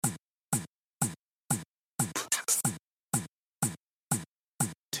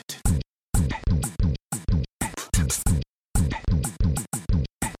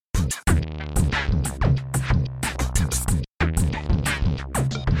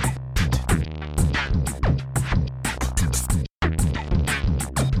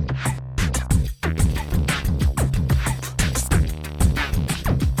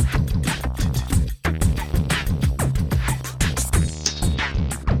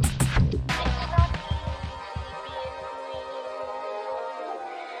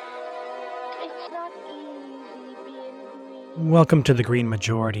Welcome to The Green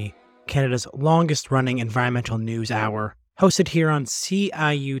Majority, Canada's longest-running environmental news hour, hosted here on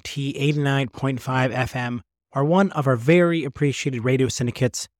CIUT 89.5 FM, or one of our very appreciated radio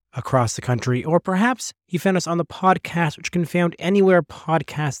syndicates across the country, or perhaps you found us on the podcast, which can be found anywhere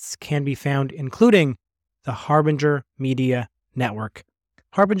podcasts can be found, including the Harbinger Media Network.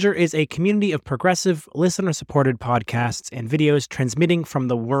 Harbinger is a community of progressive, listener-supported podcasts and videos transmitting from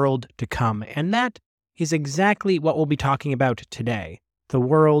the world to come, and that is exactly what we'll be talking about today, the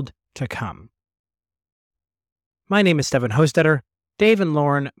world to come. My name is Stefan Hostetter. Dave and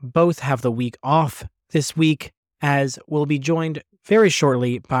Lauren both have the week off this week, as we'll be joined very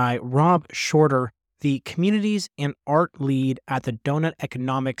shortly by Rob Shorter, the Communities and Art Lead at the Donut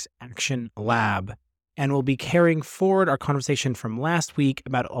Economics Action Lab, and we'll be carrying forward our conversation from last week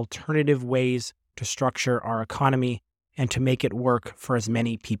about alternative ways to structure our economy and to make it work for as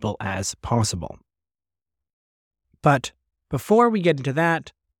many people as possible. But before we get into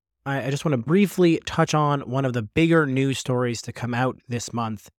that, I just want to briefly touch on one of the bigger news stories to come out this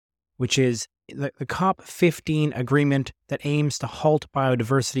month, which is the COP15 agreement that aims to halt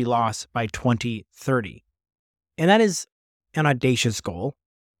biodiversity loss by 2030. And that is an audacious goal,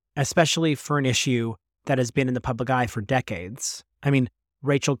 especially for an issue that has been in the public eye for decades. I mean,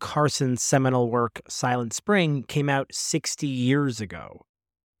 Rachel Carson's seminal work, Silent Spring, came out 60 years ago,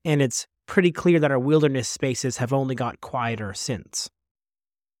 and it's pretty clear that our wilderness spaces have only got quieter since.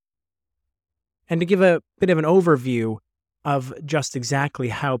 And to give a bit of an overview of just exactly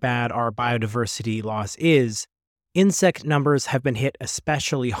how bad our biodiversity loss is, insect numbers have been hit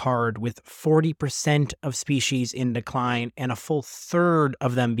especially hard, with 40% of species in decline and a full third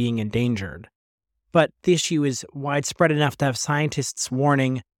of them being endangered. But the issue is widespread enough to have scientists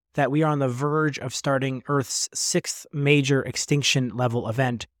warning that we are on the verge of starting Earth's sixth major extinction level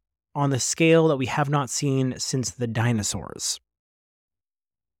event on the scale that we have not seen since the dinosaurs.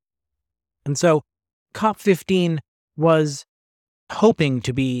 And so COP15 was hoping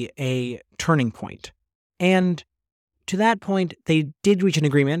to be a turning point. And to that point, they did reach an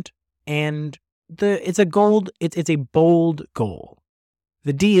agreement, and it's a bold goal.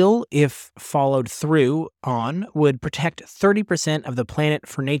 The deal, if followed through on, would protect 30% of the planet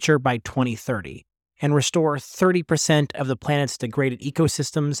for nature by 2030 and restore 30% of the planet's degraded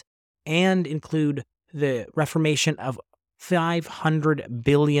ecosystems and include the reformation of $500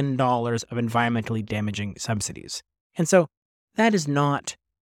 billion of environmentally damaging subsidies. And so that is not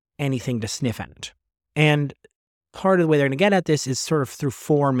anything to sniff at. And part of the way they're going to get at this is sort of through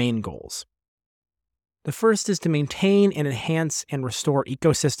four main goals. The first is to maintain and enhance and restore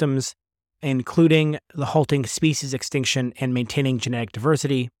ecosystems, including the halting species extinction and maintaining genetic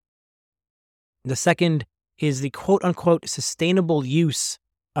diversity. The second is the quote-unquote sustainable use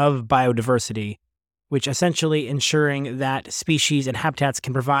of biodiversity, which essentially ensuring that species and habitats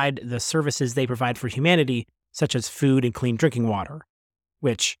can provide the services they provide for humanity, such as food and clean drinking water,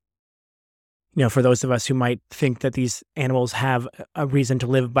 which, for those of us who might think that these animals have a reason to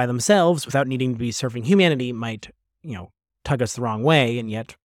live by themselves without needing to be serving humanity might, tug us the wrong way, and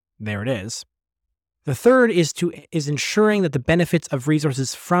yet there it is. The third is ensuring that the benefits of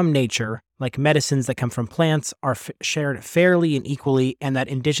resources from nature, like medicines that come from plants, are shared fairly and equally, and that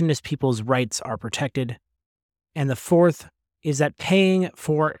Indigenous peoples' rights are protected. And the fourth is that paying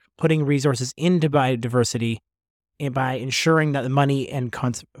for putting resources into biodiversity and by ensuring that the money and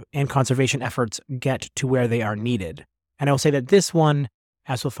conservation efforts get to where they are needed. And I will say that this one,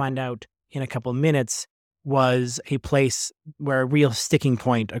 as we'll find out in a couple of minutes, was a place where a real sticking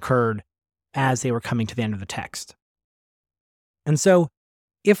point occurred as they were coming to the end of the text. And so,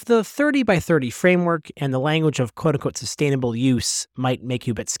 if the 30 by 30 framework and the language of quote-unquote sustainable use might make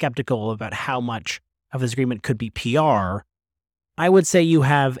you a bit skeptical about how much of this agreement could be PR, I would say you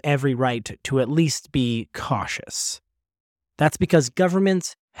have every right to at least be cautious. That's because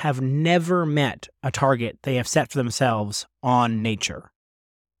governments have never met a target they have set for themselves on nature.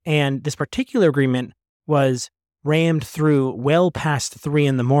 And this particular agreement was rammed through well past 3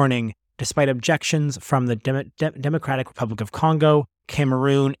 a.m, despite objections from the Democratic Republic of Congo,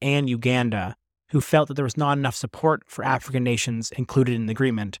 Cameroon, and Uganda, who felt that there was not enough support for African nations included in the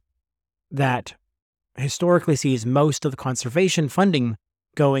agreement, that historically sees most of the conservation funding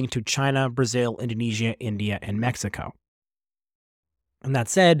going to China, Brazil, Indonesia, India, and Mexico. And that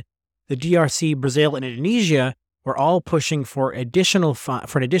said, the DRC, Brazil, and Indonesia were all pushing for an additional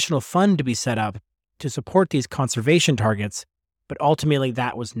fund to be set up to support these conservation targets, but ultimately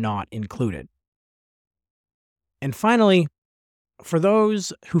that was not included. And finally, for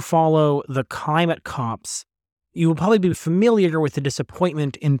those who follow the climate COPs, you will probably be familiar with the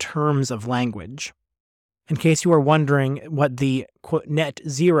disappointment in terms of language. In case you are wondering what the quote, net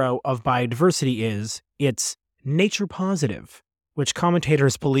zero of biodiversity is, it's nature positive, which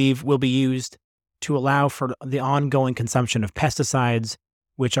commentators believe will be used to allow for the ongoing consumption of pesticides,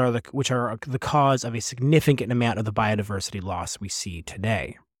 which are the cause of a significant amount of the biodiversity loss we see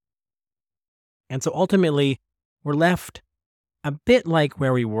today. And so ultimately, we're left a bit like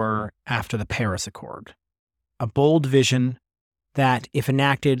where we were after the Paris Accord, a bold vision that, if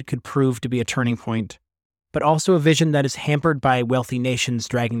enacted, could prove to be a turning point, but also a vision that is hampered by wealthy nations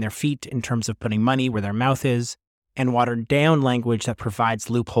dragging their feet in terms of putting money where their mouth is, and watered down language that provides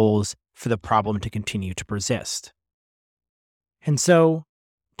loopholes for the problem to continue to persist. And so,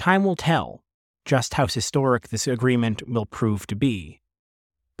 time will tell just how historic this agreement will prove to be.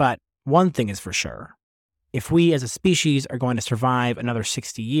 But one thing is for sure. If we as a species are going to survive another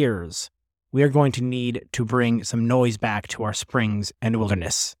 60 years, we are going to need to bring some noise back to our springs and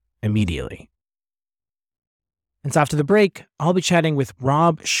wilderness immediately. And so after the break, I'll be chatting with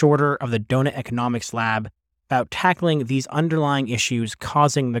Rob Shorter of the Donut Economics Lab about tackling these underlying issues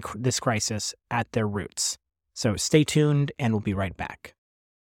causing this crisis at their roots. So stay tuned, and we'll be right back.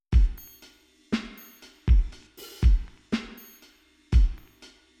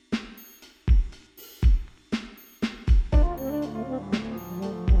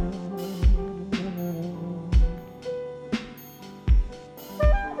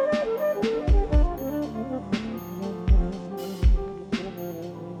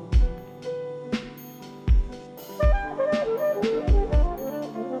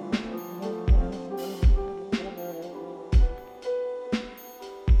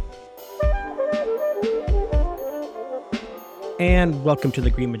 And welcome to the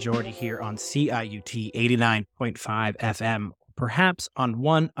Green Majority here on CIUT 89.5 FM, perhaps on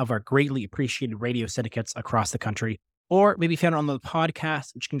one of our greatly appreciated radio syndicates across the country, or maybe found on the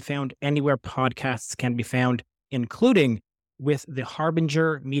podcast, which can be found anywhere podcasts can be found, including with the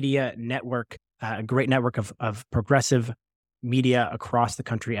Harbinger Media Network, a great network of progressive media across the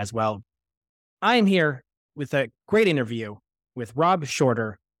country as well. I am here with a great interview with Rob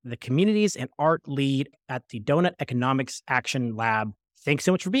Shorter, the Communities and Art Lead at the Donut Economics Action Lab. Thanks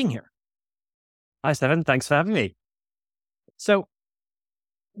so much for being here. Hi, Stephen. Thanks for having me. So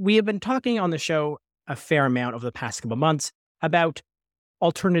we have been talking on the show a fair amount over the past couple of months about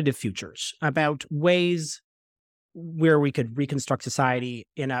alternative futures, about ways where we could reconstruct society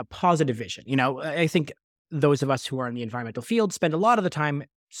in a positive vision. You know, I think those of us who are in the environmental field spend a lot of the time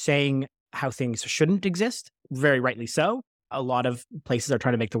saying how things shouldn't exist, very rightly so. A lot of places are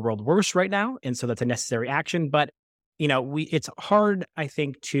trying to make the world worse right now, and so that's a necessary action. But, you know, it's hard, I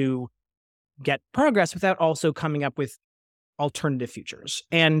think, to get progress without also coming up with alternative futures.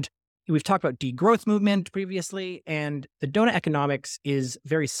 And we've talked about degrowth movement previously, and the donut economics is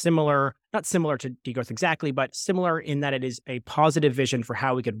very similar, not similar to degrowth exactly, but similar in that it is a positive vision for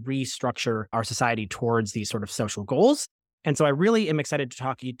how we could restructure our society towards these sort of social goals. And so I really am excited to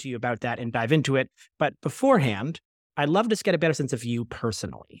talk to you about that and dive into it. But beforehand, I'd love to just get a better sense of you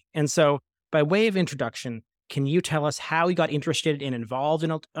personally. And so by way of introduction, can you tell us how you got interested and involved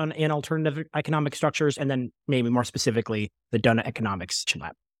in alternative economic structures, and then maybe more specifically, the Donut Economics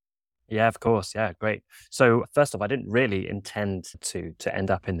Lab? Yeah, of course. Yeah, great. So first off, I didn't really intend to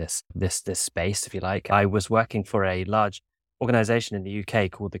end up in this space, if you like. I was working for a large organization in the UK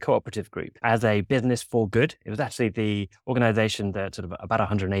called the Cooperative Group as a business for good. It was actually the organization that sort of about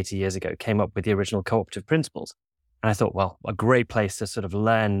 180 years ago came up with the original cooperative principles. And I thought, well, a great place to sort of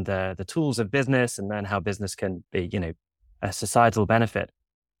learn the tools of business and learn how business can be, a societal benefit.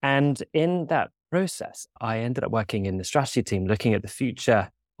 And in that process, I ended up working in the strategy team, looking at the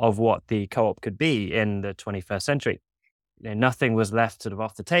future of what the co-op could be in the 21st century. Nothing was left sort of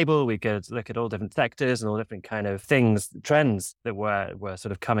off the table. We could look at all different sectors and all different kind of things, trends that were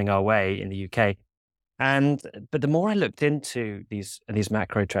sort of coming our way in the UK. But the more I looked into these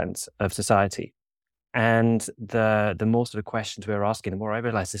macro trends of society, and the more sort of questions we were asking, the more I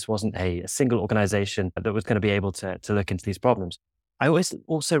realized this wasn't a single organization that was going to be able to look into these problems. I always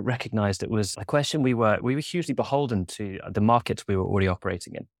also recognized it was a question we were hugely beholden to the markets we were already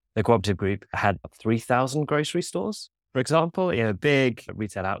operating in. The Cooperative Group had 3,000 grocery stores, for example, in a big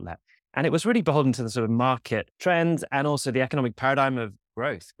retail outlet. And it was really beholden to the sort of market trends and also the economic paradigm of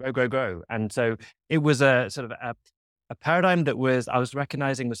growth, grow. And so it was a sort of a paradigm that I was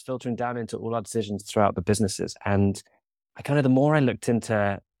recognizing was filtering down into all our decisions throughout the businesses. And the more I looked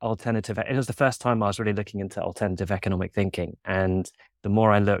into it was the first time I was really looking into alternative economic thinking. And the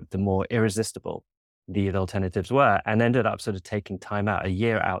more I looked, the more irresistible the alternatives were, and ended up sort of taking time out, a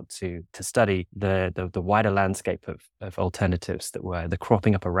year out to study the wider landscape of alternatives that were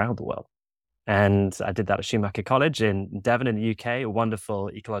cropping up around the world. And I did that at Schumacher College in Devon in the UK, a wonderful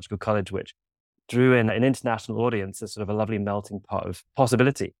ecological college, which drew in an international audience as sort of a lovely melting pot of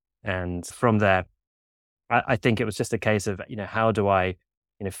possibility. And from there, I think it was just a case of, how do I,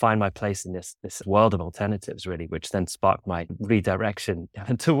 find my place in this world of alternatives, really, which then sparked my redirection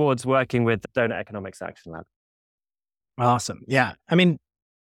towards working with the Donut Economics Action Lab. Awesome. Yeah. I mean,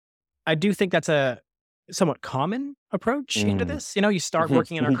 I do think that's a somewhat common approach into this. You start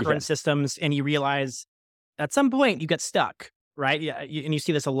working in our current systems and you realize at some point you get stuck, right? Yeah. And you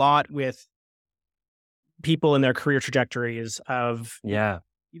see this a lot with people in their career trajectories of,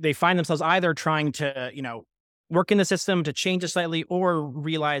 they find themselves either trying to, work in the system to change it slightly, or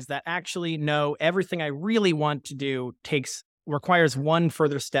realize that actually, no, everything I really want to do requires one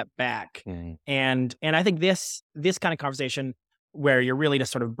further step back. And I think this kind of conversation where you're really to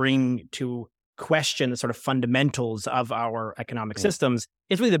sort of bring to question the sort of fundamentals of our economic systems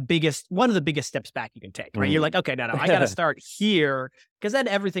is really one of the biggest steps back you can take, right? You're like, okay, no, I got to start here, because then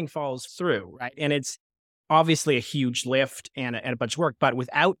everything falls through, right? And it's obviously a huge lift and a bunch of work, but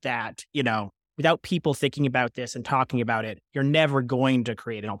without that, without people thinking about this and talking about it, you're never going to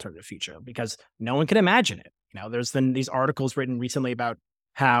create an alternative future because no one can imagine it. There's been these articles written recently about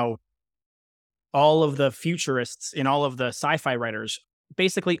how all of the futurists and all of the sci-fi writers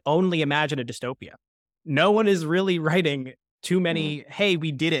basically only imagine a dystopia. No one is really writing too many, hey,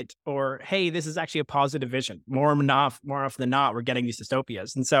 we did it, or hey, this is actually a positive vision. More often than not, we're getting these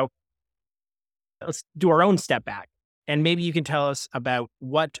dystopias. And so let's do our own step back. And maybe you can tell us about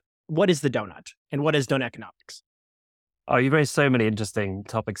what is the donut and what is donut economics? Oh, you raised so many interesting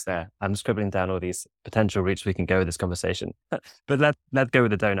topics there. I'm scribbling down all these potential routes we can go with this conversation. But let's go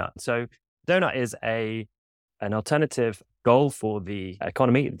with the donut. So donut is an alternative goal for the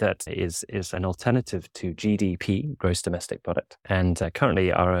economy that is an alternative to GDP, gross domestic product. And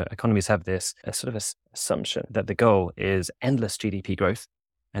currently our economies have this sort of assumption that the goal is endless GDP growth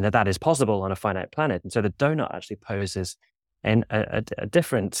and that is possible on a finite planet. And so the donut actually poses a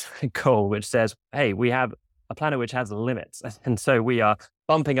different goal, which says, hey, we have a planet which has limits. And so we are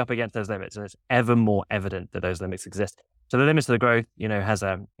bumping up against those limits. And it's ever more evident that those limits exist. So the limits of the growth, has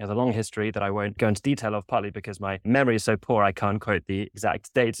a long history that I won't go into detail of, partly because my memory is so poor, I can't quote the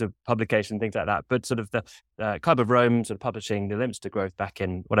exact dates of publication, things like that. But sort of the Club of Rome sort of publishing the limits to growth back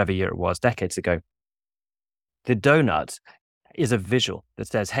in whatever year it was, decades ago. The donut is a visual that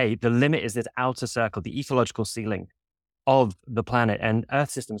says, hey, the limit is this outer circle, the ecological ceiling of the planet. And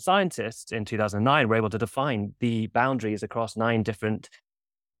Earth system scientists in 2009 were able to define the boundaries across 9 different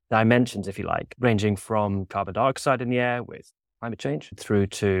dimensions, if you like, ranging from carbon dioxide in the air with climate change through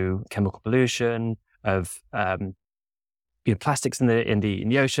to chemical pollution of plastics in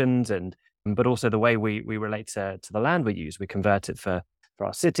the oceans, but also the way we relate to the land we use. We convert it for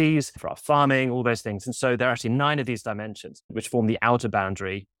our cities, for our farming, all those things. And so there are actually 9 of these dimensions which form the outer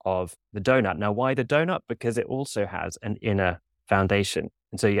boundary of the donut. Now, why the donut? Because it also has an inner foundation.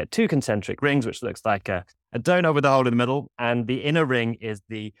 And so you get 2 concentric rings, which looks like a donut with a hole in the middle. And the inner ring is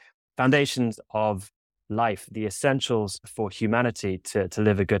the foundations of life, the essentials for humanity to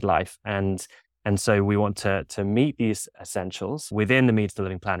live a good life. And so we want to meet these essentials within the means of the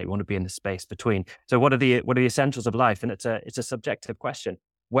living planet. We want to be in the space between. So what are the essentials of life? And it's a subjective question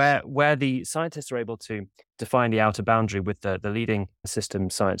where the scientists are able to define the outer boundary with the leading system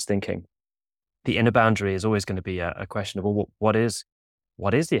science thinking. The inner boundary is always going to be a question of, well, what is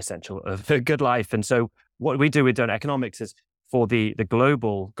the essential of a good life? And so what we do with donut economics is, for the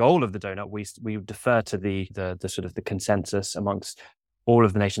global goal of the donut, we defer to the sort of the consensus amongst all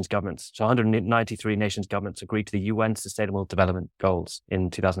of the nation's governments. So 193 nations' governments agreed to the UN Sustainable Development Goals in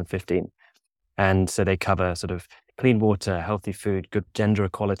 2015. And so they cover sort of clean water, healthy food, good gender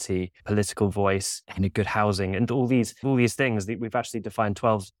equality, political voice, and good housing, and all these things. We've actually defined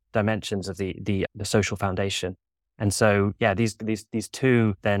 12 dimensions of the social foundation. And so, these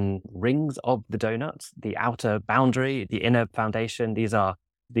 2 then rings of the donut, the outer boundary, the inner foundation,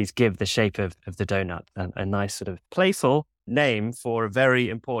 these give the shape of the donut, a nice sort of playful name for a very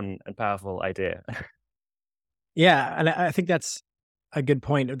important and powerful idea. Yeah. And I think that's a good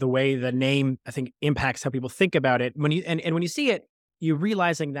point. The way the name, I think, impacts how people think about it. When you see it, you're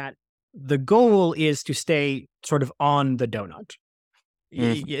realizing that the goal is to stay sort of on the donut.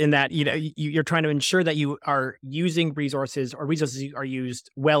 In that, you're trying to ensure that you are using resources, or resources are used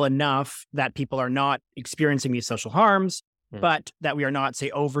well enough that people are not experiencing these social harms, but that we are not, say,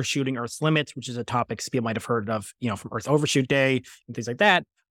 overshooting Earth's limits, which is a topic people might have heard of, from Earth Overshoot Day and things like that,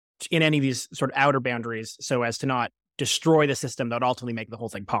 in any of these sort of outer boundaries, so as to not destroy the system that would ultimately make the whole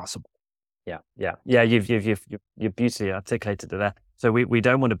thing possible. Yeah. You've beautifully articulated it there. So we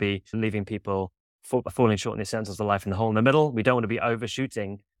don't want to be leaving people falling short in the essentials of life in the hole in the middle. We don't want to be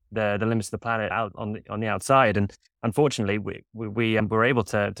overshooting the limits of the planet out on the outside. And unfortunately, we were able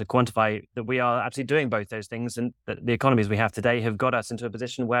to quantify that we are actually doing both those things, and that the economies we have today have got us into a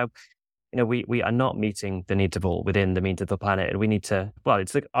position where we are not meeting the needs of all within the means of the planet, and we need to. Well,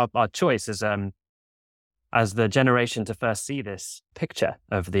 it's our choice as the generation to first see this picture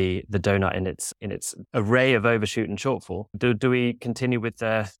of the donut in its array of overshoot and shortfall. Do we continue with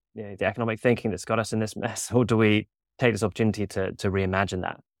the economic thinking that's got us in this mess, or do we take this opportunity to reimagine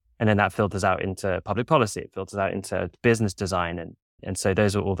that? And then that filters out into public policy. It filters out into business design. And so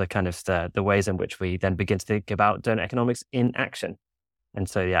those are all the kind of the ways in which we then begin to think about donut economics in action. And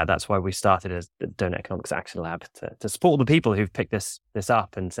so, yeah, that's why we started as the Donut Economics Action Lab to support the people who've picked this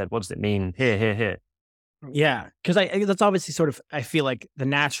up and said, what does it mean here? Yeah, because that's obviously sort of, I feel like, the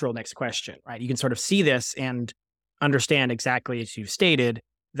natural next question, right? You can sort of see this and understand exactly as you've stated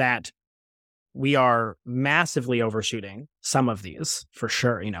that we are massively overshooting some of these for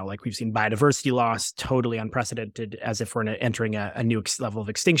sure. Like we've seen biodiversity loss, totally unprecedented, as if we're entering a new level of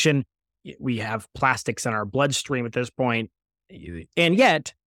extinction. We have plastics in our bloodstream at this point, and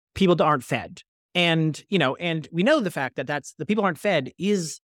yet people aren't fed. And we know the fact that the people aren't fed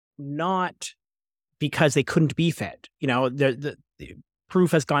is not because they couldn't be fed. The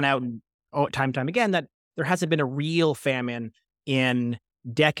proof has gone out time and time again that there hasn't been a real famine in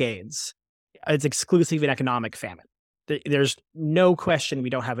decades. It's exclusively an economic famine. There's no question we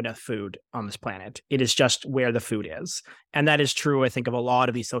don't have enough food on this planet. It is just where the food is. And that is true, I think, of a lot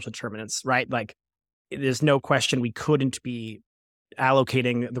of these social determinants, right? Like, there's no question we couldn't be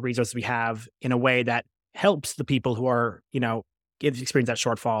allocating the resources we have in a way that helps the people who are, experience that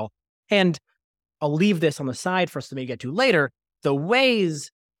shortfall. And I'll leave this on the side for us to maybe get to later. The ways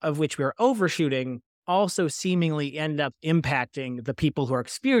of which we are overshooting also seemingly end up impacting the people who are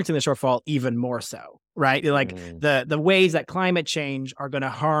experiencing the shortfall even more so, right? Like the ways that climate change are going to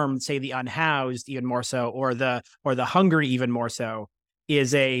harm, say, the unhoused even more so, or the hungry even more so,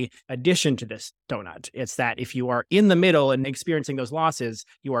 is a addition to this donut. It's that if you are in the middle and experiencing those losses,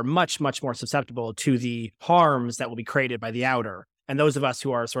 you are much, much more susceptible to the harms that will be created by the outer. And those of us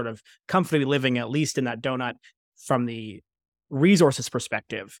who are sort of comfortably living, at least in that donut from the resources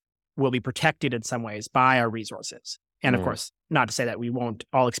perspective, will be protected in some ways by our resources. And of course, not to say that we won't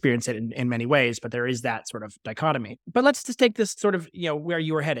all experience it in many ways, but there is that sort of dichotomy. But let's just take this sort of, where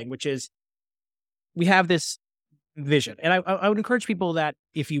you were heading, which is we have this vision. And I would encourage people that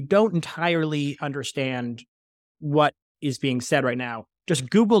if you don't entirely understand what is being said right now, just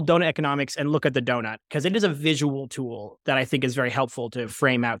Google donut economics and look at the donut, because it is a visual tool that I think is very helpful to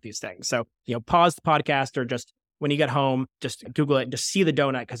frame out these things. So, pause the podcast, or just when you get home, just Google it and just see the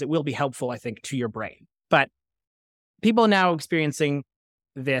donut, because it will be helpful, I think, to your brain. But people now experiencing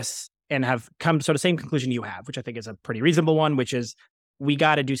this and have come to sort of same conclusion you have, which I think is a pretty reasonable one, which is we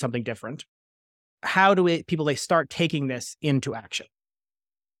got to do something different. How do they start taking this into action?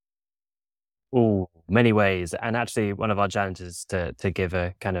 Oh, many ways. And actually, one of our challenges to give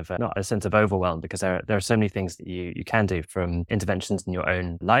a kind of not a sense of overwhelm, because there are so many things that you can do, from interventions in your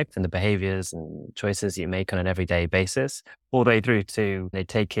own life and the behaviors and choices you make on an everyday basis, all the way through to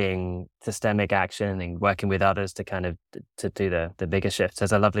taking systemic action and working with others to kind of to do the bigger shifts.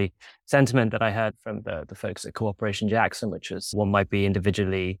 There's a lovely sentiment that I heard from the folks at Cooperation Jackson, which was what might be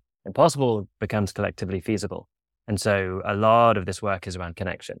individually impossible becomes collectively feasible. And so a lot of this work is around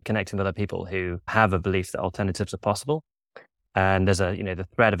connecting with other people who have a belief that alternatives are possible. And there's the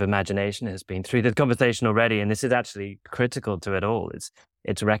thread of imagination has been through the conversation already. And this is actually critical to it all.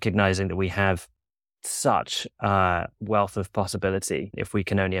 It's recognizing that we have such a wealth of possibility if we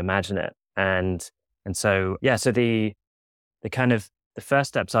can only imagine it. And so, so the kind of the first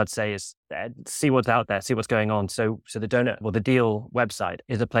steps I'd say is see what's out there, see what's going on. So the the Deal website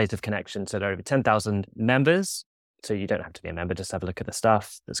is a place of connection. So there are over 10,000 members. So you don't have to be a member, just have a look at the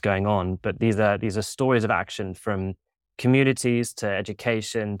stuff that's going on. But these are stories of action, from communities to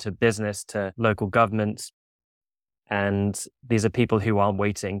education to business to local governments. And these are people who aren't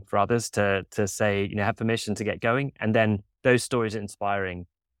waiting for others to say, have permission to get going. And then those stories are inspiring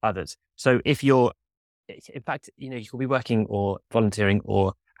others. So if you're, in fact, you could be working or volunteering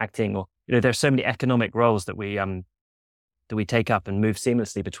or acting, or, there's so many economic roles that we take up and move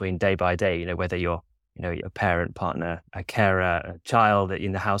seamlessly between day by day, whether you're a parent, partner, a carer, a child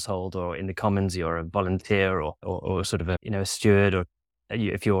in the household or in the commons, you're a volunteer or sort of a steward, or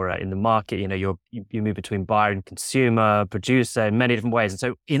if you're in the market, you move between buyer and consumer, producer in many different ways. And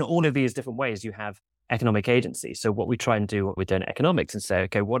so in all of these different ways, you have economic agency. So what we try and do with Donut Economics and say,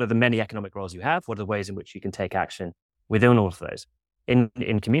 okay, what are the many economic roles you have? What are the ways in which you can take action within all of those?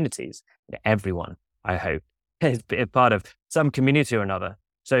 in communities. Everyone, I hope, is a part of some community or another.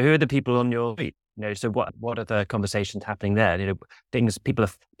 So who are the people on your street? So what are the conversations happening there? Things people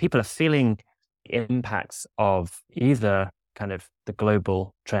are feeling impacts of either kind of the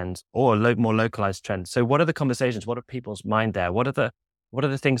global trends or more localized trends. So what are the conversations? What are people's mind there? What are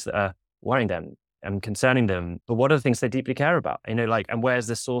the things that are worrying them and concerning them? But what are the things they deeply care about? And where's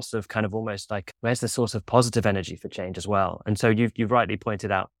the source of kind of almost like, where's the source of positive energy for change as well? And so you've rightly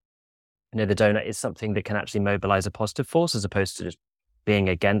pointed out, the donut is something that can actually mobilize a positive force as opposed to just being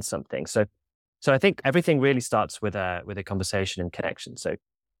against something. So I think everything really starts with a conversation and connection. So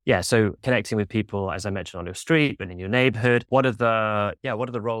connecting with people, as I mentioned, on your street and in your neighborhood. What are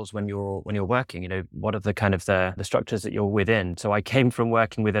the roles when you're working? What are the kind of the structures that you're within? So I came from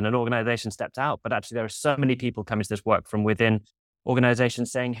working within an organization, stepped out, but actually there are so many people coming to this work from within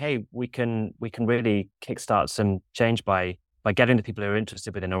organizations saying, hey, we can really kickstart some change by getting the people who are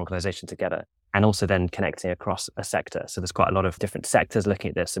interested within an organization together, and also then connecting across a sector. So there's quite a lot of different sectors looking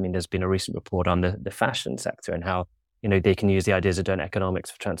at this. I mean, there's been a recent report on the fashion sector and how they can use the ideas of donut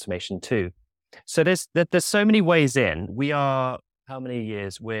economics for transformation too. So there's so many ways in. We are, how many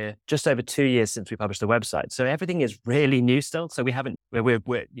years? We're just over 2 years since we published the website. So everything is really new still. So we're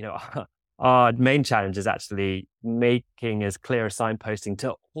our main challenge is actually making as clear a signposting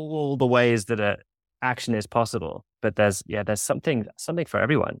to all the ways that action is possible. But there's something for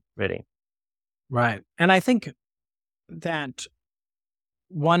everyone, really. Right. And I think that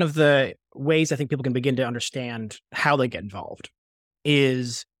one of the ways I think people can begin to understand how they get involved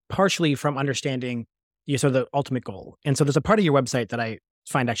is partially from understanding sort of the ultimate goal. And so there's a part of your website that I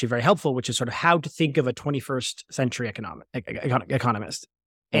find actually very helpful, which is sort of how to think of a 21st century economist.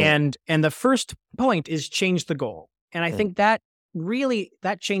 And the first point is change the goal. And I think that really,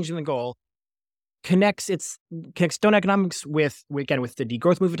 that changing the goal connects donut economics with the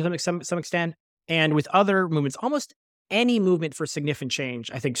degrowth movement to some extent, and with other movements. Almost any movement for significant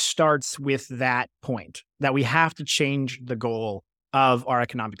change, I think, starts with that point, that we have to change the goal of our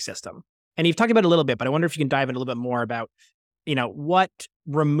economic system. And you've talked about it a little bit, but I wonder if you can dive in a little bit more about, what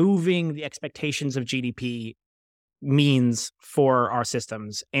removing the expectations of GDP means for our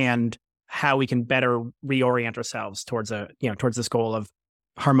systems and how we can better reorient ourselves towards this goal of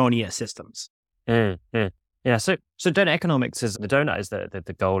harmonious systems. Yeah. So donut economics is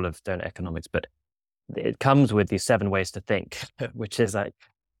the goal of donut economics, but it comes with these 7 ways to think, which is like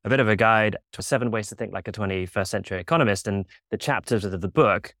a bit of a guide to 7 ways to think like a 21st century economist. And the chapters of the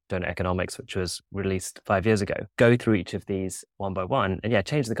book, Donut Economics, which was released 5 years ago, go through each of these one by one. And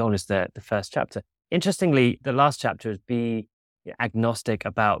change the goal is the first chapter. Interestingly, the last chapter is be agnostic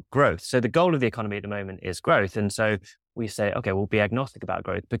about growth. So the goal of the economy at the moment is growth. And so we say, okay, we'll be agnostic about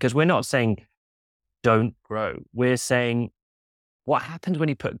growth, because we're not saying don't grow. We're saying what happens when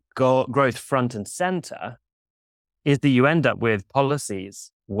you put growth front and center is that you end up with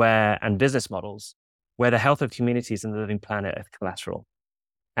policies and business models where the health of communities and the living planet are collateral.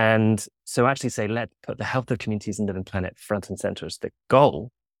 And so actually say, let's put the health of communities and living planet front and center as the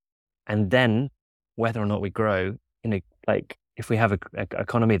goal. And then whether or not we grow, like if we have an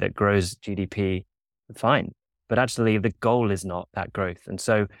economy that grows GDP, fine. But actually the goal is not that growth. And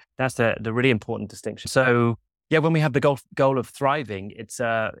so that's the really important distinction. So when we have the goal of thriving, it's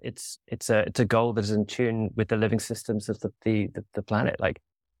a goal that is in tune with the living systems of the planet. Like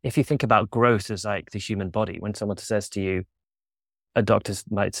if you think about growth as like the human body, when someone says to you, a doctor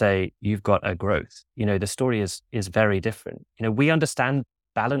might say, you've got a growth, the story is very different. We understand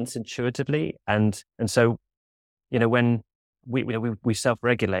balance intuitively. And so, when we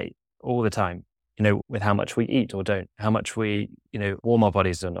self-regulate all the time, with how much we eat or don't, how much we, warm our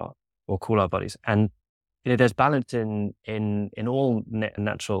bodies or not, or cool our bodies. And, there's balance in all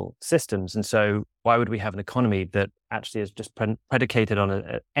natural systems. And so why would we have an economy that actually is just predicated on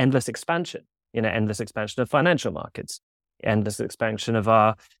an endless expansion, endless expansion of financial markets, endless expansion of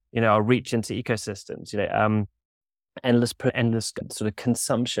our reach into ecosystems, endless sort of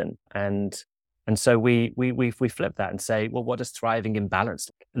consumption. And so we flip that and say, well, what does thriving in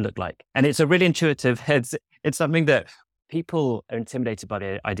balance look like? And it's a really intuitive, it's something that people are intimidated by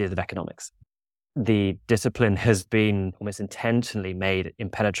the ideas of economics. The discipline has been almost intentionally made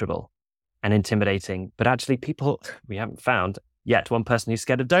impenetrable and intimidating, but actually we haven't found yet one person who's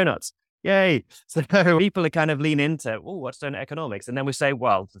scared of donuts. Yay. So people are kind of lean into, what's donut economics? And then we say,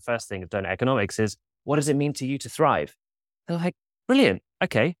 well, the first thing of donut economics is, what does it mean to you to thrive? They're like, brilliant.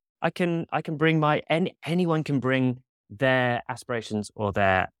 Okay. Anyone can bring their aspirations or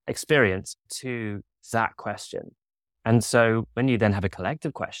their experience to that question. And so when you then have a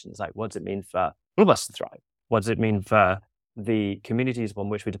collective question, it's like, what does it mean for all of us to thrive? What does it mean for the communities upon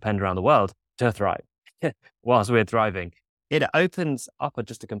which we depend around the world to thrive whilst we're thriving. It opens up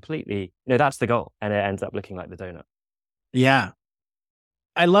just a completely, that's the goal. And it ends up looking like the donut. Yeah.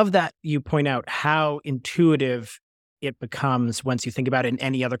 I love that you point out how intuitive it becomes once you think about it in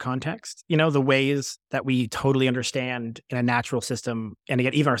any other context. The ways that we totally understand in a natural system, and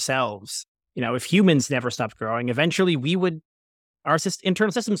again, even ourselves. If humans never stopped growing, eventually our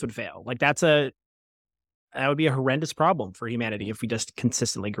internal systems would fail. Like that would be a horrendous problem for humanity if we just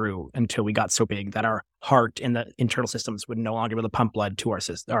consistently grew until we got so big that our heart and the internal systems would no longer be able to pump blood to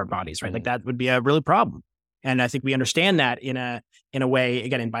our bodies, right? Like that would be a really problem. And I think we understand that in a way,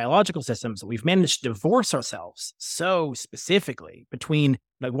 again, in biological systems, we've managed to divorce ourselves so specifically between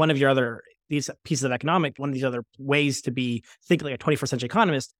like these pieces of economic, one of these other ways to think like a 21st century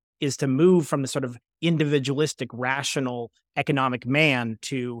economist is to move from the sort of individualistic, rational economic man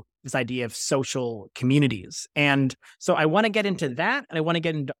to this idea of social communities. And so I want to get into that, and I want to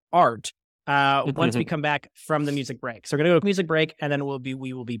get into art once we come back from the music break. So we're going to go to music break, and then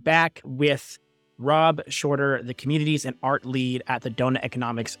we will be back with Rob Shorter, the Communities and Art Lead at the Donut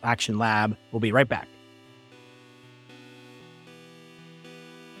Economics Action Lab. We'll be right back.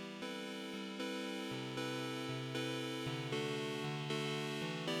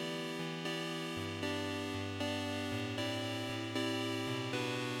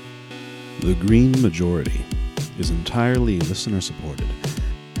 The Green Majority is entirely listener-supported,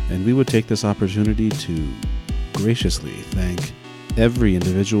 and we would take this opportunity to graciously thank every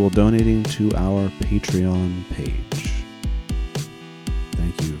individual donating to our Patreon page.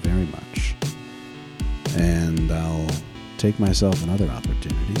 Thank you very much. And I'll take myself another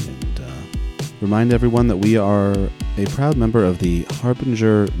opportunity and remind everyone that we are a proud member of the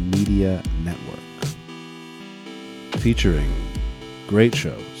Harbinger Media Network, featuring great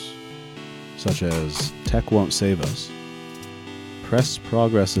shows such as Tech Won't Save Us, Press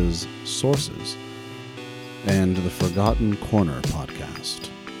Progress's Sources, and the Forgotten Corner podcast.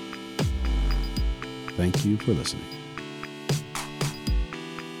 Thank you for listening.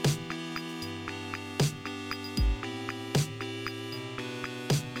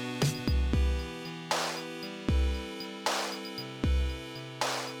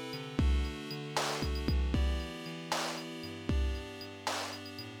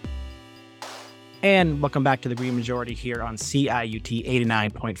 And welcome back to the Green Majority here on CIUT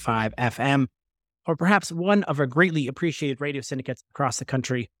 89.5 FM, or perhaps one of our greatly appreciated radio syndicates across the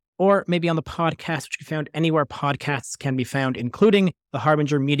country, or maybe on the podcast, which can be found anywhere podcasts can be found, including the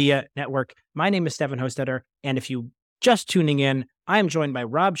Harbinger Media Network. My name is Stefan Hostetter, and if you just tuning in, I am joined by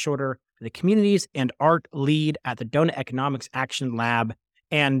Rob Shorter, the Communities and Art Lead at the Donut Economics Action Lab.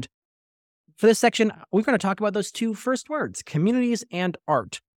 And for this section, we're going to talk about those two first words, communities and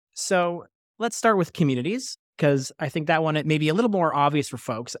art. So let's start with communities, because I think that one it may be a little more obvious for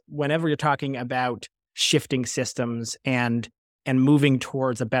folks. Whenever you're talking about shifting systems and moving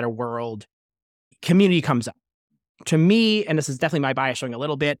towards a better world, community comes up. To me, and this is definitely my bias showing a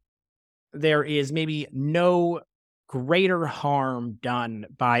little bit, there is maybe no greater harm done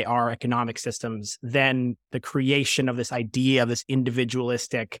by our economic systems than the creation of this idea of this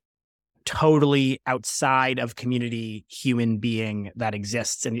individualistic, totally outside of community human being that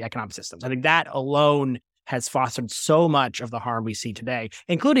exists in the economic systems. I think that alone has fostered so much of the harm we see today,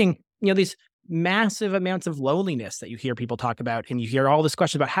 including, these massive amounts of loneliness that you hear people talk about, and you hear all this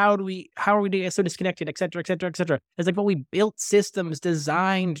question about how are we so disconnected, et cetera, et cetera, et cetera. It's like, well, we built systems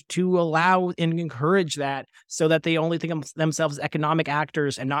designed to allow and encourage that so that they only think of themselves as economic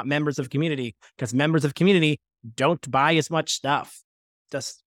actors and not members of community, because members of community don't buy as much stuff.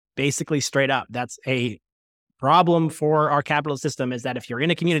 Just basically straight up. That's a problem for our capitalist system, is that if you're in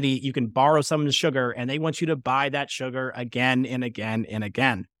a community, you can borrow someone's sugar and they want you to buy that sugar again and again and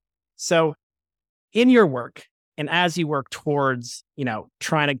again. So in your work, and as you work towards,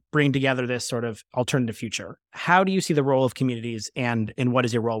 trying to bring together this sort of alternative future, how do you see the role of communities, and what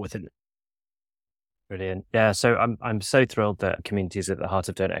is your role within it? Brilliant. Yeah. So I'm so thrilled that communities are at the heart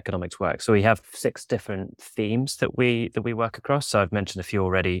of donut economics work. So we have 6 different themes that we work across. So I've mentioned a few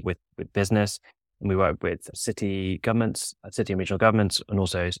already with business, and we work with city governments, city and regional governments, and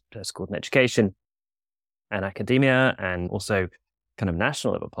also schools and education and academia, and also kind of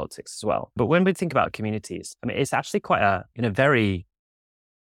national level politics as well. But when we think about communities, I mean, it's actually quite a very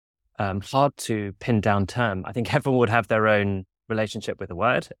hard to pin down term. I think everyone would have their own relationship with the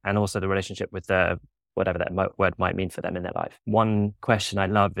word, and also the relationship with the whatever that word might mean for them in their life. One question I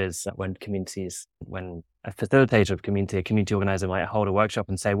love is when a facilitator of community, a community organizer might hold a workshop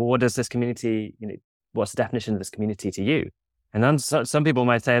and say, well, what does this community, what's the definition of this community to you? And then some people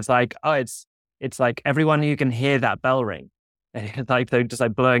might say it's like, oh, it's like everyone who can hear that bell ring. like they're just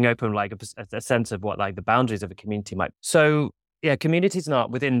like blowing open like a sense of what like the boundaries of a community might. So yeah, communities not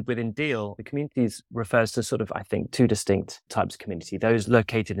within Deal. The communities refers to sort of, I think, two distinct types of community. Those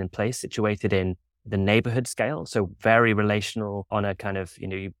located in place, situated in the neighborhood scale. So very relational on a kind of,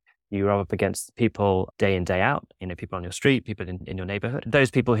 you rub up against people day in, day out, people on your street, people in your neighborhood.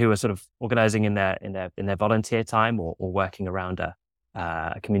 Those people who are sort of organizing in their volunteer time or working around a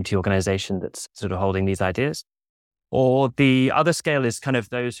community organization that's sort of holding these ideas. Or the other scale is kind of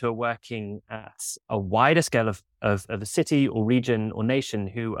those who are working at a wider scale of a city or region or nation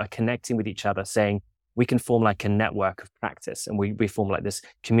who are connecting with each other, saying we can form like a network of practice. And we form like this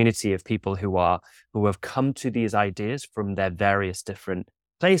community of people who have come to these ideas from their various different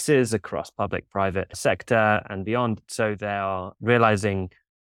places across public, private sector and beyond. So they are realizing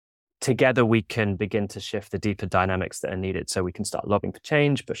together we can begin to shift the deeper dynamics that are needed. So we can start lobbying for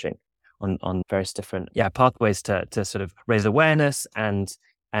change, pushing on various different pathways to sort of raise awareness and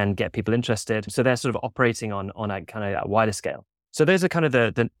get people interested. So they're sort of operating on a kind of a wider scale. So those are kind of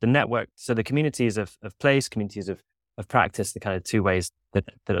the network. So the communities of place, communities of practice, the kind of two ways that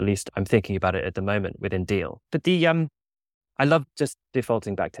at least I'm thinking about it at the moment within Deal. But I love just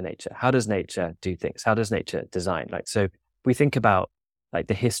defaulting back to nature. How does nature do things? How does nature design? Like, so we think about like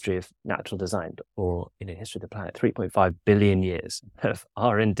the history of natural design or history of the planet, 3.5 billion years of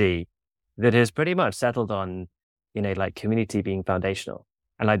R&D that has pretty much settled on, like community being foundational.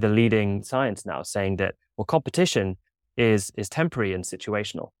 And like the leading science now saying that, well, competition is temporary and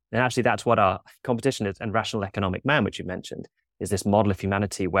situational. And actually that's what our competition is. And Rational Economic Man, which you mentioned, is this model of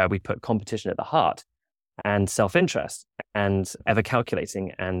humanity where we put competition at the heart and self-interest and ever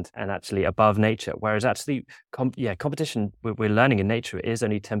calculating and actually above nature. Whereas actually, competition we're learning in nature is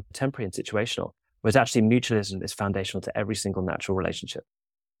only temporary and situational. Whereas actually mutualism is foundational to every single natural relationship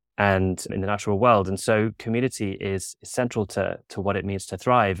and in the natural world. And so community is central to what it means to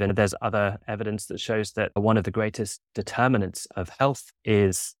thrive. And there's other evidence that shows that one of the greatest determinants of health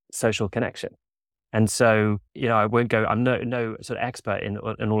is social connection. And so, I won't go, I'm no sort of expert in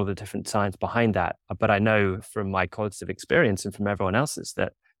all of the different science behind that, but I know from my qualitative experience and from everyone else's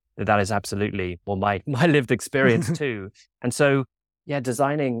that is absolutely, well, my lived experience too. And so,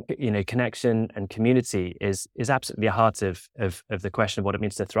 designing, connection and community is absolutely the heart of the question of what it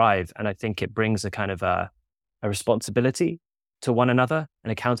means to thrive. And I think it brings a kind of a responsibility to one another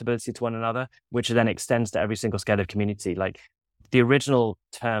and accountability to one another, which then extends to every single scale of community. Like the original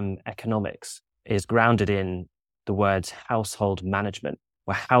term economics is grounded in the words household management,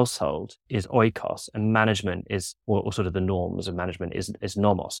 where household is oikos and management is, or sort of the norms of management is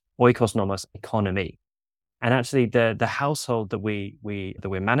nomos. Oikos, nomos, economy. And actually the household that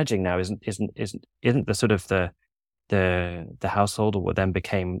we're managing now isn't the sort of the household or what then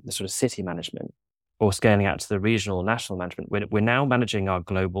became the sort of city management or scaling out to the regional, national management. We're now managing our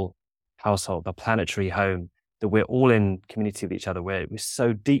global household, our planetary home, that we're all in community with each other. We're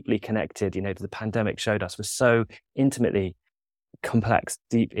so deeply connected, the pandemic showed us we're so intimately complex,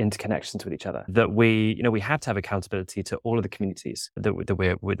 deep interconnections with each other that we have to have accountability to all of the communities that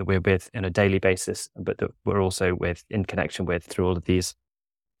we're with on a daily basis, but that we're also in connection with through all of these,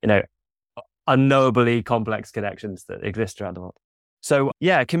 unknowably complex connections that exist around the world. So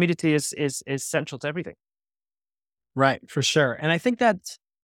community is central to everything. Right, for sure. And I think that's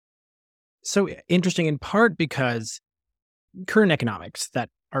so interesting in part because current economics that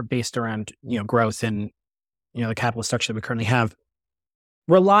are based around, growth and, the capitalist structure that we currently have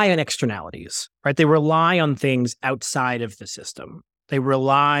rely on externalities, right? They rely on things outside of the system. They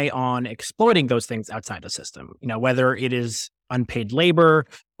rely on exploiting those things outside the system, whether it is unpaid labor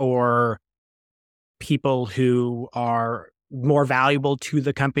or people who are more valuable to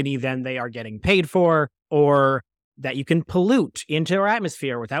the company than they are getting paid for, or that you can pollute into our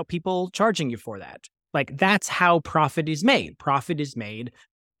atmosphere without people charging you for that. Like that's how profit is made. Profit is made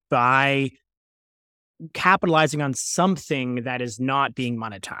by capitalizing on something that is not being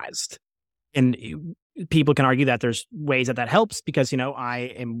monetized. And people can argue that there's ways that helps because,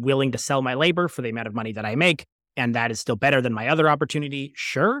 I am willing to sell my labor for the amount of money that I make. And that is still better than my other opportunity.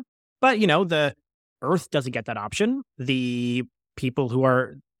 Sure. But, the earth doesn't get that option. The people who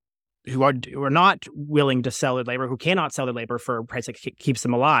are not willing to sell their labor, who cannot sell their labor for a price that keeps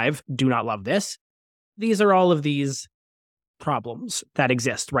them alive, do not love this. These are all of these problems that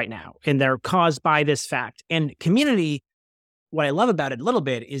exist right now, and they're caused by this fact. And community, what I love about it a little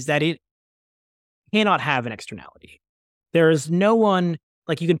bit is that it cannot have an externality. There is no one,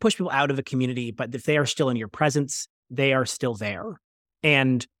 like you can push people out of a community, but if they are still in your presence, they are still there.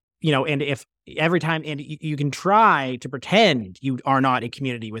 And, and if every time, and you can try to pretend you are not a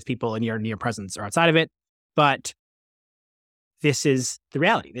community with people in your presence or outside of it, but this is the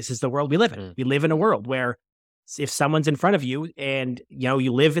reality. This is the world we live in. We live in a world where if someone's in front of you and,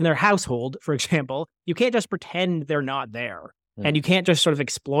 you live in their household, for example, you can't just pretend they're not there. And you can't just sort of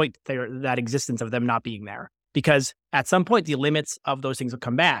exploit that existence of them not being there, because at some point the limits of those things will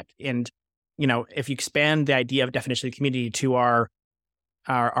come back. And, if you expand the idea of definition of community to our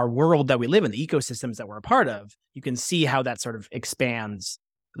world that we live in, the ecosystems that we're a part of, you can see how that sort of expands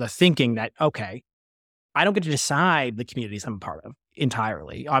the thinking that, okay, I don't get to decide the communities I'm a part of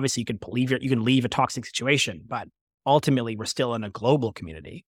entirely. Obviously, you can leave a toxic situation, but ultimately we're still in a global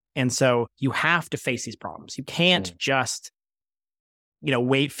community. And so you have to face these problems. You can't just,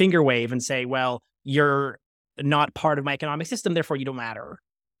 finger wave and say, well, you're not part of my economic system, therefore you don't matter,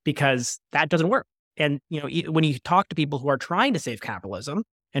 because that doesn't work. And, when you talk to people who are trying to save capitalism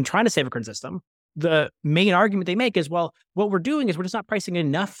and trying to save a current system, the main argument they make is, well, what we're doing is we're just not pricing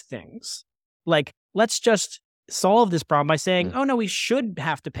enough things. Like, let's just solve this problem by saying, oh no, we should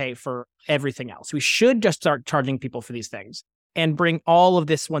have to pay for everything else. We should just start charging people for these things and bring all of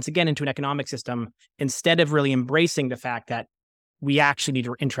this once again into an economic system, instead of really embracing the fact that we actually need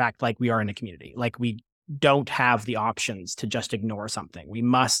to interact like we are in a community. Like, we don't have the options to just ignore something. We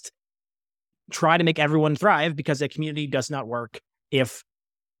must try to make everyone thrive, because a community does not work if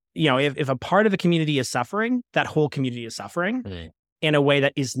a part of a community is suffering, that whole community is suffering in a way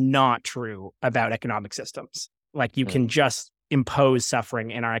that is not true about economic systems. Like, you can just impose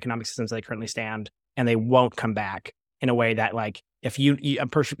suffering in our economic systems as they currently stand, and they won't come back in a way that, like, if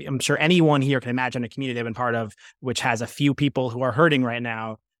I'm sure anyone here can imagine a community they've been part of, which has a few people who are hurting right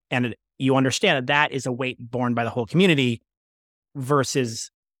now, and you understand that is a weight borne by the whole community,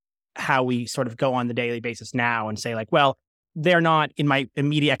 versus how we sort of go on the daily basis now and say, like, well, they're not in my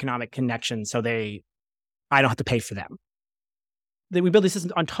immediate economic connection, so I don't have to pay for them. That we build these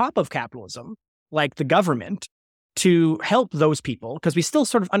systems on top of capitalism, like the government, to help those people, because we still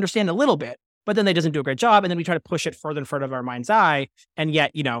sort of understand a little bit, but then they doesn't do a great job. And then we try to push it further and further of our mind's eye. And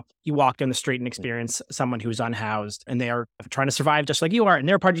yet, you walk down the street and experience someone who's unhoused, and they are trying to survive just like you are. And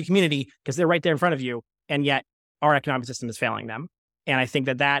they're part of your community because they're right there in front of you. And yet our economic system is failing them. And I think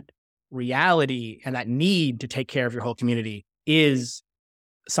that reality and that need to take care of your whole community is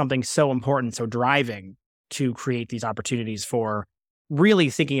something so important, so driving to create these opportunities for really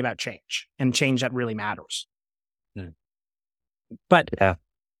thinking about change, and change that really matters. But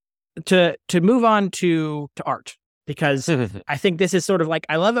to move on to art, because I think this is sort of like,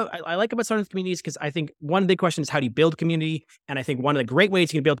 I like about starting with communities, because I think one big question is, how do you build community? And I think one of the great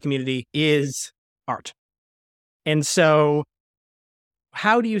ways you can build community is art. And so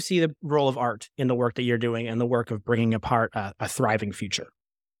how do you see the role of art in the work that you're doing and the work of bringing apart a thriving future?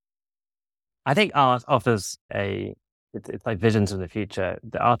 I think art offers it's like visions of the future.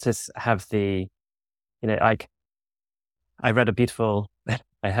 The artists have I heard a beautiful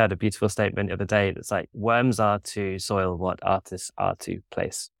statement the other day that's like, worms are to soil what artists are to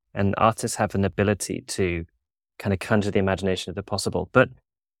place. And artists have an ability to kind of conjure the imagination of the possible. But,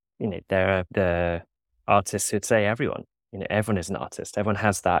 there are the artists who'd say everyone is an artist. Everyone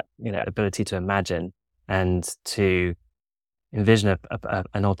has that, ability to imagine and to envision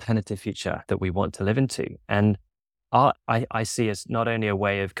an alternative future that we want to live into. And art, I see as not only a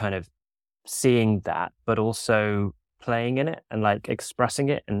way of kind of seeing that, but also playing in it and like expressing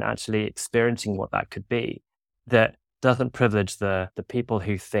it and actually experiencing what that could be, that doesn't privilege the people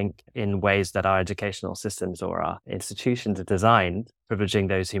who think in ways that our educational systems or our institutions are designed, privileging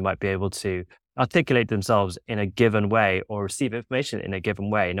those who might be able to articulate themselves in a given way or receive information in a given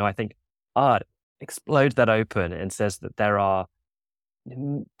way. I think art explodes that open and says that there are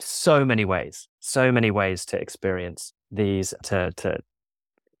so many ways to experience these, to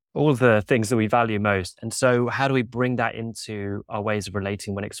all the things that we value most. And so how do we bring that into our ways of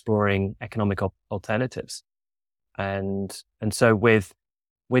relating when exploring economic alternatives? And so with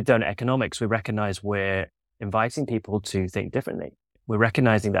donut economics, we recognize we're inviting people to think differently. We're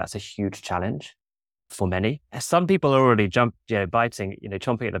recognizing that's a huge challenge for many. Some people are already biting,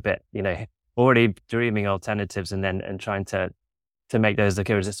 chomping at the bit, already dreaming alternatives and trying to make those look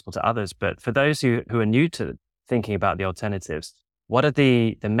irresistible to others. But for those who are new to thinking about the alternatives, what are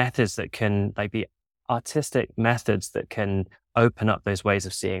the methods that can, like the artistic methods that can open up those ways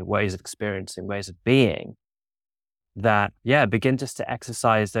of seeing, ways of experiencing, ways of being that, begin just to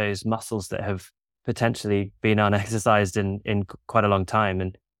exercise those muscles that have potentially been unexercised in quite a long time.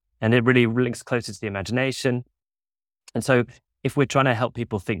 And it really links closer to the imagination. And so if we're trying to help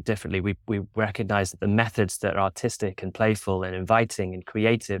people think differently, we recognize that the methods that are artistic and playful and inviting and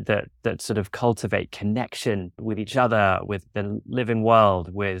creative, that sort of cultivate connection with each other, with the living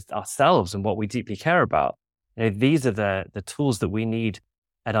world, with ourselves and what we deeply care about, these are the tools that we need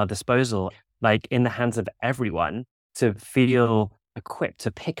at our disposal, like in the hands of everyone, to feel equipped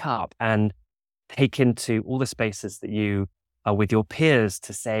to pick up and take into all the spaces that you are with your peers,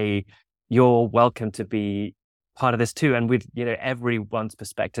 to say you're welcome to be part of this too. And with, everyone's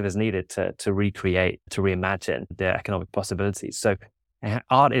perspective is needed to recreate, to reimagine the economic possibilities. So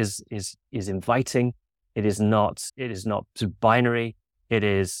art is inviting. It is not binary. It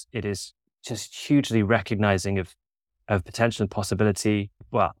is just hugely recognizing of potential and possibility.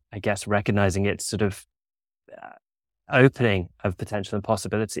 Well, I guess recognizing its sort of opening of potential and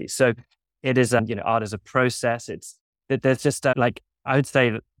possibility. So it is, art is a process. There's just I would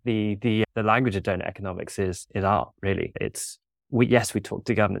say that the language of donut economics is art, really. We talk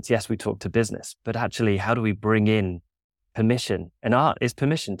to governments, yes, we talk to business, but actually, how do we bring in permission? And art is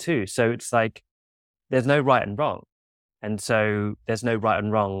permission too. So it's like, there's no right and wrong. And so there's no right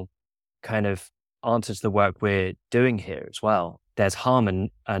and wrong kind of answer to the work we're doing here as well. There's harm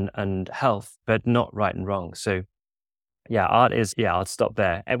and health, but not right and wrong. So yeah, art is, I'll stop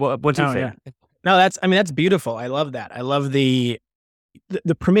there. And what do you think? Yeah. No, that's beautiful. I love that. I love the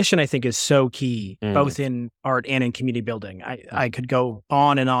permission, I think, is so key, both in art and in community building. I could go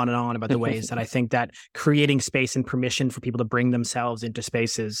on and on and on about the ways that I think that creating space and permission for people to bring themselves into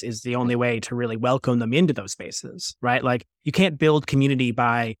spaces is the only way to really welcome them into those spaces, right? Like, you can't build community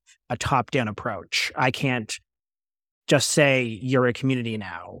by a top-down approach. I can't just say you're a community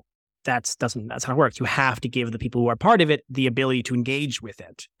now. That's how it works. You have to give the people who are part of it the ability to engage with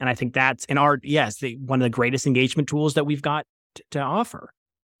it. And I think that's, in art, yes, one of the greatest engagement tools that we've got to offer.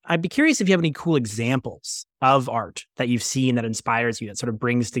 I'd be curious if you have any cool examples of art that you've seen that inspires you, that sort of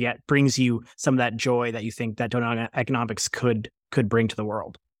brings you some of that joy that you think that donut economics could bring to the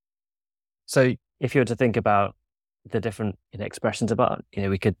world. So if you were to think about the different expressions of art,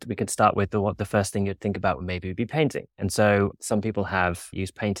 we could start with the first thing you'd think about would maybe be painting. And so some people have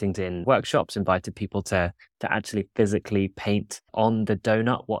used paintings in workshops, invited people to actually physically paint on the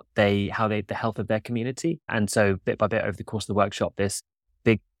donut the health of their community. And so bit by bit over the course of the workshop, this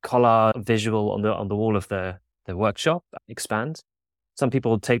big collage visual on the wall of the workshop expands. Some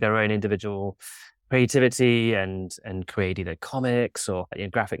people take their own individual creativity and create either comics or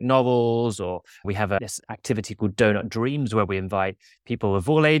graphic novels, or we have this activity called Donut Dreams, where we invite people of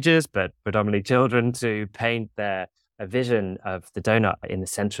all ages, but predominantly children, to paint a vision of the donut in the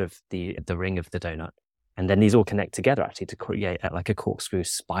center of the ring of the donut. And then these all connect together actually to create like a corkscrew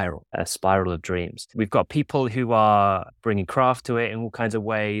spiral, a spiral of dreams. We've got people who are bringing craft to it in all kinds of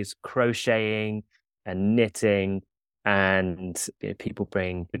ways, crocheting and knitting. And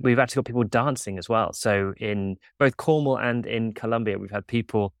we've actually got people dancing as well. So in both Cornwall and in Colombia, we've had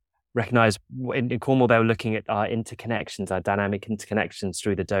people recognize, in Cornwall, they were looking at our interconnections, our dynamic interconnections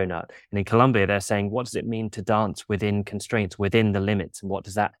through the donut. And in Colombia, they're saying, what does it mean to dance within constraints, within the limits? And what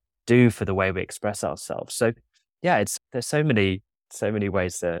does that do for the way we express ourselves? So yeah, there's so many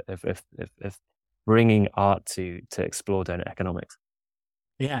ways of bringing art to explore donut economics.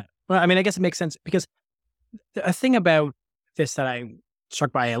 Yeah. Well, I mean, I guess it makes sense, because a thing about this that I'm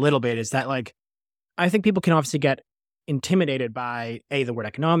struck by a little bit is that, like, I think people can obviously get intimidated by A, the word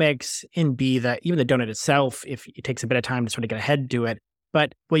economics, and B, even the donut itself, if it takes a bit of time to sort of get ahead to it.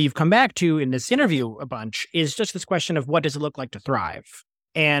 But what you've come back to in this interview a bunch is just this question of, what does it look like to thrive?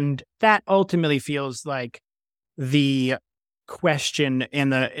 And that ultimately feels like the question in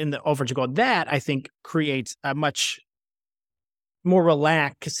the overarching goal. That, I think, creates a much more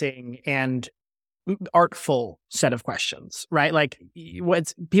relaxing and artful set of questions, right? Like,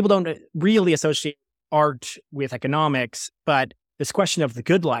 people don't really associate art with economics, but this question of the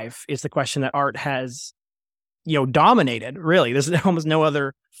good life is the question that art has, dominated. Really, there's almost no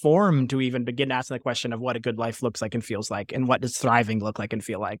other form to even begin asking the question of what a good life looks like and feels like, and what does thriving look like and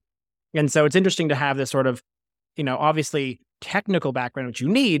feel like. And so it's interesting to have this sort of, obviously technical background, which you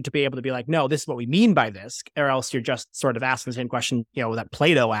need to be able to be like, no, this is what we mean by this, or else you're just sort of asking the same question, that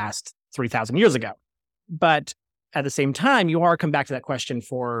Plato asked 3,000 years ago. But at the same time, you are come back to that question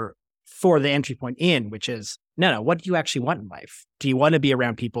for the entry point in, which is, no, what do you actually want in life? Do you want to be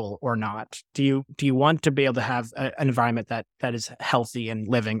around people or not? Do you want to be able to have an environment that is healthy and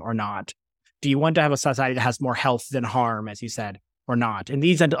living or not? Do you want to have a society that has more health than harm, as you said, or not? And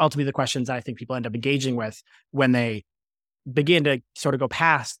these are ultimately the questions that I think people end up engaging with when they begin to sort of go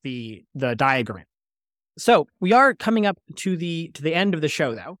past the diagram. So we are coming up to the end of the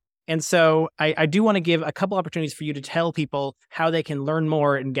show, though. And so I do want to give a couple opportunities for you to tell people how they can learn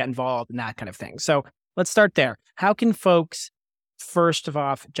more and get involved in that kind of thing. So let's start there. How can folks, first of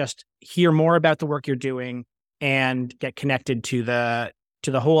all, just hear more about the work you're doing and get connected to the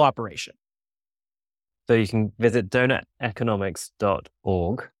whole operation? So you can visit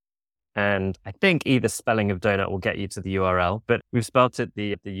donuteconomics.org. And I think either spelling of donut will get you to the URL, but we've spelt it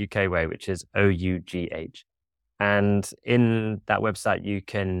the UK way, which is OUGH. And in that website, you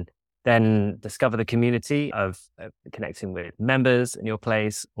can then discover the community of connecting with members in your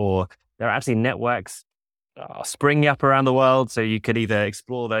place, or there are actually networks springing up around the world. So you could either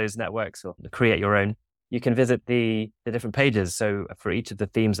explore those networks or create your own. You can visit the different pages. So for each of the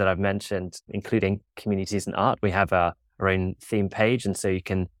themes that I've mentioned, including communities and art, we have our own theme page. And so you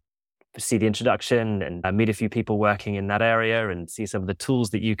can see the introduction and meet a few people working in that area and see some of the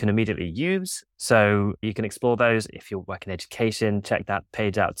tools that you can immediately use. So you can explore those. If you're working in education, check that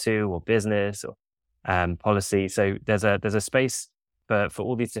page out too, or business or policy. So there's a space for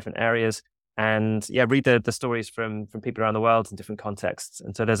all these different areas. And yeah, read the stories from people around the world in different contexts.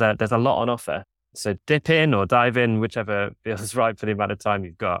 And so there's a lot on offer. So dip in or dive in, whichever feels right for the amount of time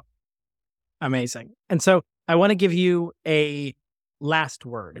you've got. Amazing. And so I want to give you a last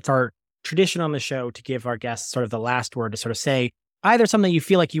word. It's our tradition on the show to give our guests sort of the last word, to sort of say either something you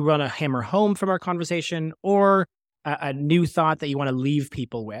feel like you want to hammer home from our conversation, or a new thought that you want to leave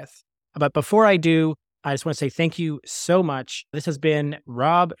people with. But before I do, I just want to say thank you so much. This has been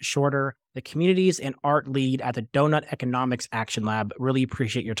Rob Shorter, the Communities and Art Lead at the Donut Economics Action Lab. Really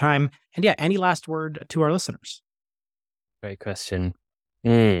appreciate your time. And yeah, any last word to our listeners? Great question.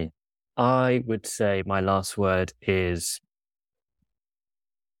 I would say my last word is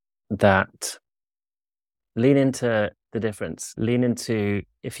that lean into the difference. Lean into,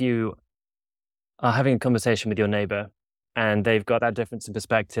 if you are having a conversation with your neighbor and they've got that difference in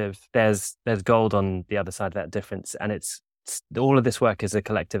perspective, there's gold on the other side of that difference. And it's all of this work is a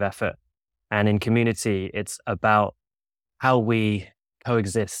collective effort. And in community, it's about how we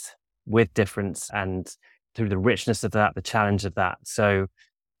coexist with difference and through the richness of that, the challenge of that. So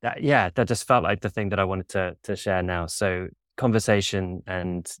that just felt like the thing that I wanted to share now. So conversation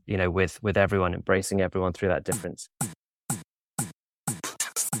and, with everyone, embracing everyone through that difference.